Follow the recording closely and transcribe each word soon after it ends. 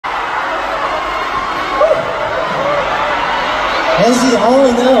As you all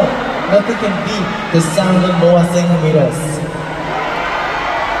know, nothing can beat the sound of Moa singing with us.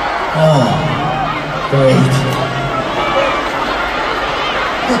 Ah, great.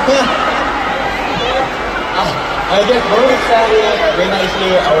 I get more excited when I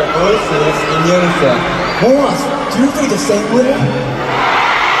hear our voices in unison. Moa, do you think the same way?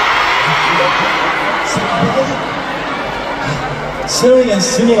 Cheering and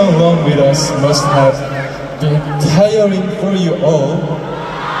singing along with us must have been tiring for you all.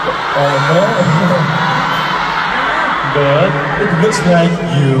 No? But it looks like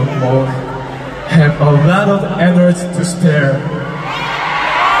you all have a lot of energy to spare.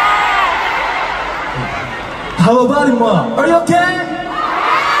 How about it, Ma? Are you okay?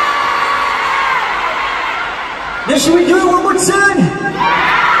 Then should we do it one more time?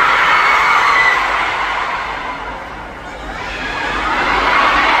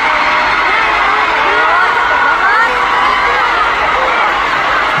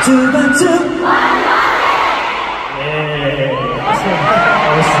 Two by two. Yeah.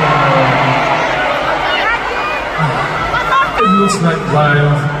 It looks like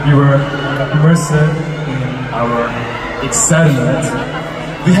while we were immersed in our excitement,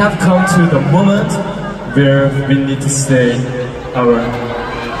 we have come to the moment where we need to say our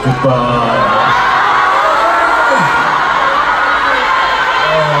goodbye.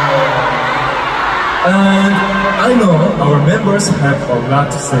 And I know our members have a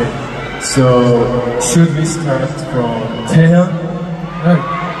lot to say, so should we start from Taehyun? Right.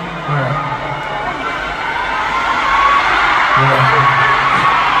 Alright.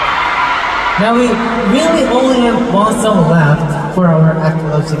 Now we really only have one song left for our act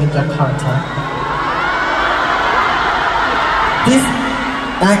of singing Jakarta. This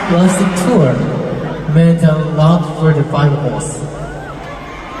act of sing tour meant a lot for the five of us.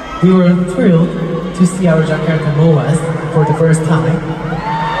 We were thrilled to see our Jakarta Moas for the first time.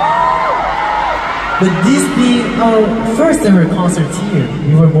 But this being our first ever concert here,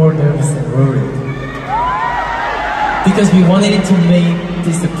 we were more nervous and worried. Because we wanted to make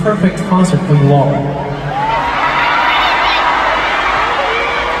this the perfect concert for you all.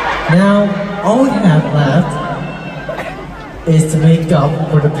 Now, all we have left is to make up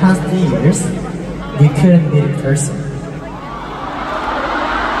for the past years we couldn't meet in person.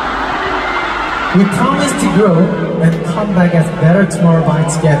 We promise to grow and come back as better tomorrow by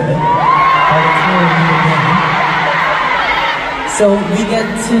together by the time we meet again. So we get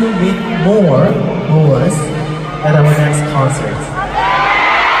to meet more Moas at our next concert.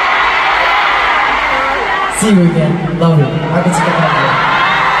 See you again. Love you. Happy to get back here.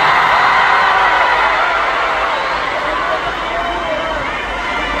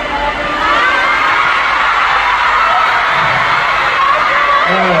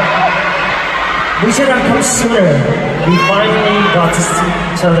 We should have come sooner. We finally got to see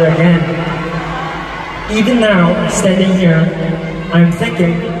each other again. Even now, standing here, I'm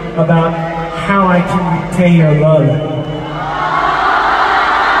thinking about how I can repay your love.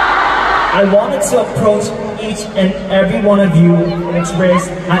 I wanted to approach each and every one of you and express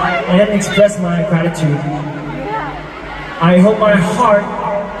my gratitude. I hope my heart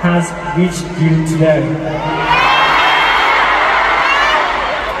has reached you today.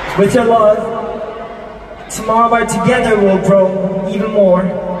 With your love, tomorrow by together we'll grow even more,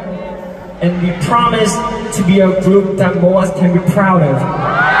 and we promise to be a group that Moas can be proud of.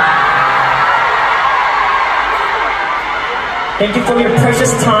 Thank you for your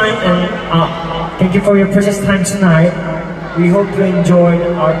precious time tonight. We hope you enjoyed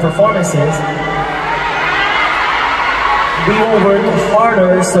our performances. We will work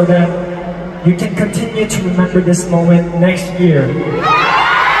harder so that you can continue to remember this moment next year.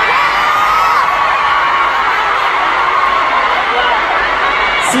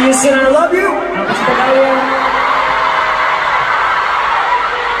 See you soon, I love you!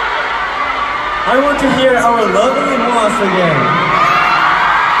 I want to hear our lovely Moas again.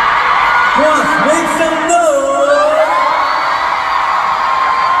 Moas, make some noise!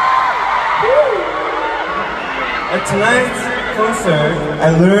 At tonight's concert,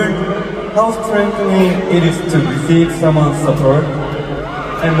 I learned how strengthening it is to receive someone's support.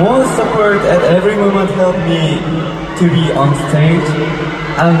 And Moas' support at every moment helped me to be on stage.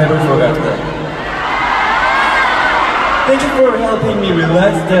 I'll never forget that. Thank you for helping me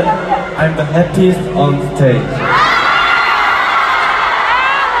realize that I'm the happiest on stage.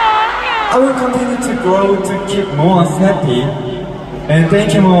 I will continue to grow to keep Moas happy. And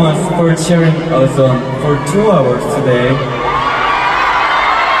thank you, Moas, for cheering us on for 2 hours today.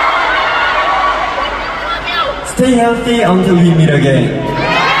 Stay healthy until we meet again.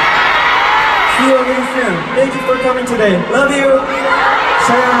 See you again soon. Thank you for coming today. Love you.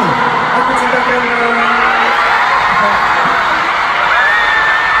 사랑. 아프 생각해요.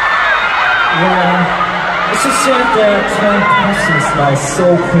 Yeah, it's just sad that time passes by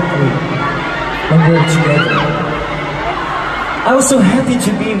so quickly when we're together. I was so happy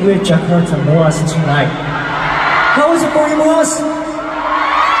to be with Jakarta Moas tonight. How was it for you, Moas?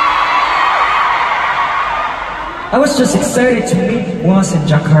 I was just excited to meet Moas in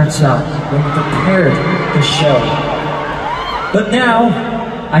Jakarta when we prepared the show. But now,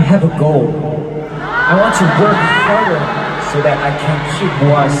 I have a goal. I want to work harder so that I can keep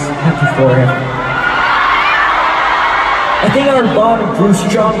Moas happy for him. I think our bond grew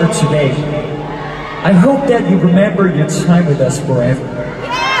stronger today. I hope that you remember your time with us forever.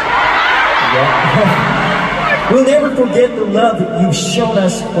 Yeah. We'll never forget the love that you've shown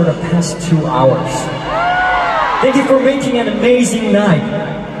us for the past 2 hours. Thank you for making an amazing night.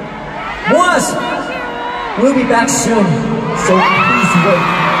 Moas, we'll be back soon, so please wait.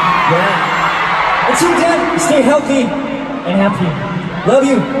 Yeah. Until then, stay healthy and happy. Love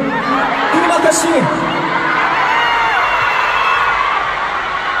you. Terima kasih.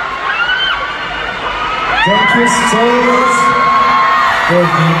 Thank you so much for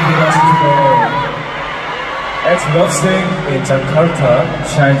being with us today. As love sing in Jakarta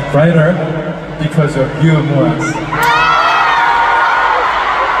shines brighter because of you, Moas.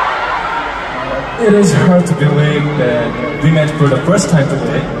 It is hard to believe that we met for the first time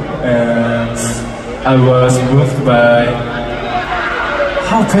today, and I was moved by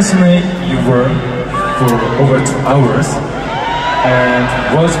how passionate you were for over 2 hours, and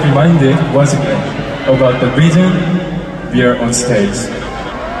was reminded once again about the reason we are on stage.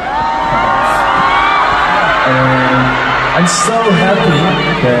 And I'm so happy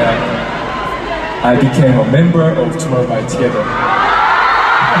that I became a member of Tomorrow by Together.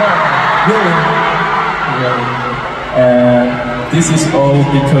 Really? And this is all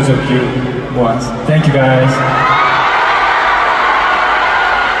because of you, Moas. Thank you, guys.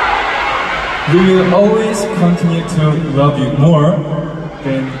 We will always continue to love you more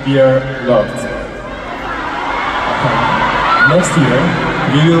than we are loved. Next year,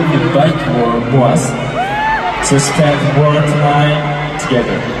 we will invite more Moas to spend more time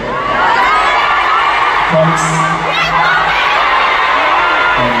together. Thanks.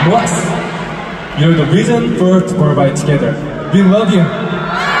 And Moas, you're the reason for Tomorrow by Together. We love you.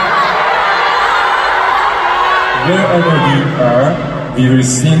 Wherever you are, we will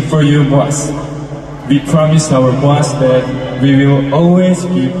sing for you, Moas. We promise our Moas that we will always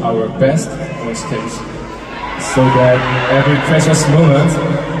give our best on stage, so that every precious moment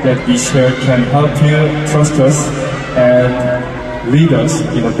that we share can help you trust us and lead us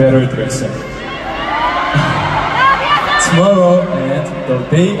in a better direction. Tomorrow and the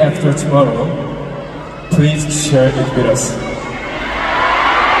day after tomorrow, please share it with us.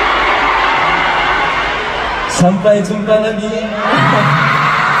 Sampai jumpa lagi.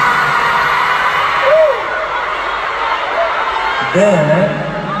 Then,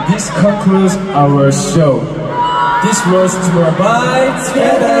 this concludes our show. This was Tomorrow by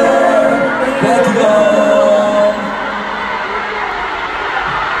Together.